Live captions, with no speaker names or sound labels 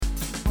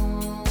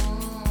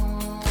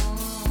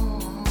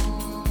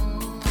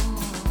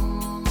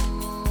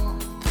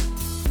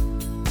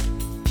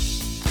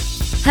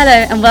Hello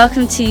and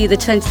welcome to the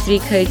 23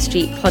 Code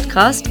Street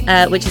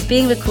podcast, which is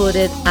being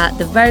recorded at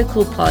the very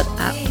cool pod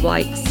at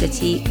White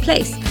City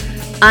Place.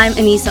 I'm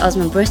Anissa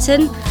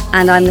Osman-Britton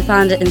and I'm the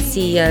founder and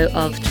CEO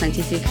of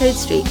 23 Code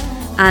Street.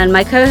 And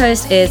my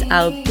co-host is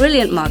our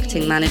brilliant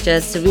marketing manager,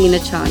 Serena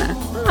Chana.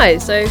 Hi,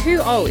 so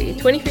who are we?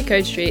 23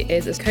 Code Street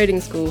is a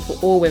coding school for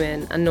all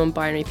women and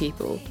non-binary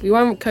people. We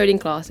run coding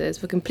classes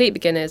for complete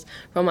beginners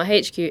from our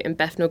HQ in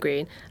Bethnal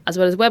Green, as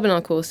well as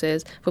webinar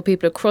courses for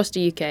people across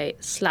the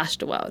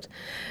UK/the world.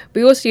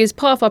 We also use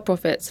part of our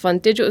profits to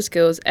fund digital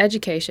skills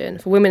education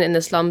for women in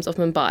the slums of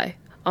Mumbai.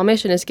 Our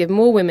mission is to give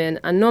more women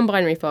and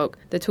non-binary folk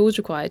the tools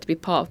required to be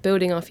part of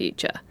building our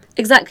future.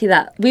 Exactly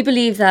that. We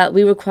believe that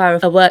we require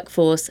a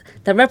workforce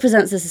that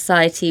represents the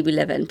society we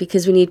live in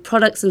because we need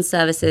products and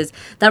services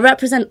that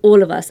represent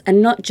all of us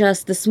and not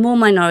just the small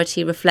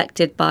minority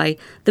reflected by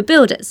the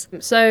builders.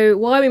 So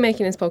why are we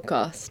making this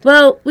podcast?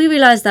 Well, we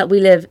realise that we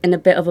live in a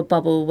bit of a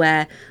bubble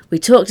where we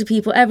talk to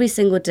people every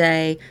single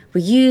day,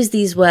 we use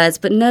these words,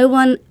 but no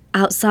one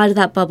outside of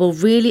that bubble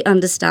really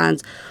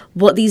understands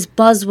what these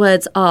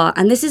buzzwords are.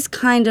 And this is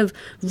kind of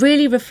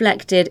really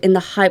reflected in the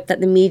hype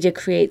that the media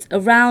creates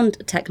around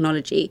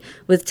technology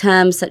with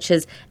terms such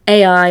as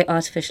AI,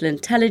 artificial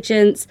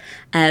intelligence,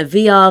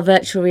 VR,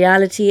 virtual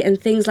reality, and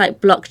things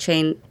like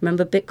blockchain.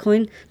 Remember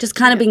Bitcoin? Just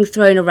kind of being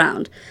thrown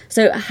around.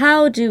 So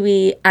how do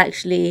we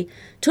actually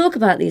talk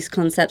about these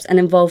concepts and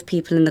involve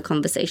people in the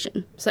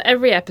conversation? So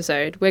every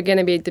episode, we're going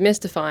to be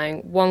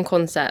demystifying one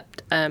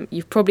concept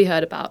you've probably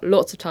heard about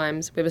lots of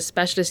times with a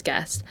specialist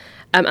guest.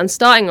 And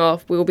starting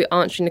off, we will be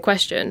answering the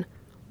question,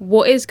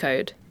 what is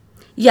code?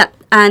 Yeah,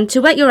 and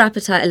to whet your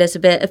appetite a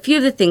little bit, a few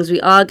of the things we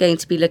are going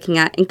to be looking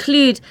at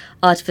include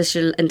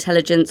artificial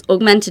intelligence,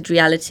 augmented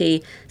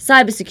reality,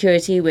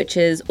 cybersecurity, which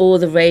is all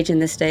the rage in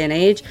this day and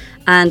age,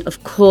 and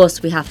of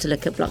course we have to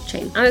look at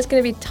blockchain. And it's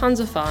going to be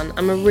tons of fun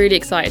and we're really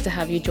excited to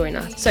have you join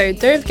us. So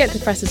don't forget to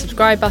press the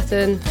subscribe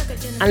button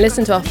and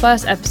listen to our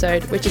first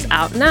episode, which is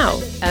out now.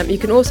 You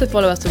can also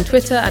follow us on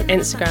Twitter and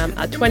Instagram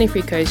at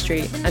 23 Code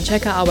Street and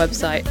check out our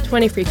website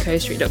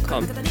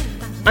 23codestreet.com.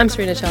 I'm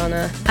Serena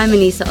Chana. I'm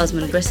Anissa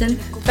Osman-Britton.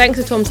 Thanks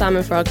to Tom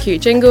Salmon for our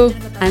cute jingle.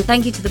 And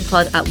thank you to the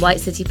pod at White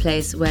City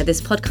Place where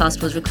this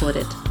podcast was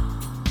recorded.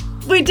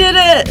 We did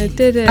it! I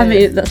did it! I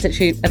mean, that's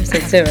literally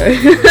episode 0.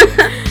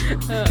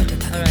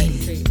 All right.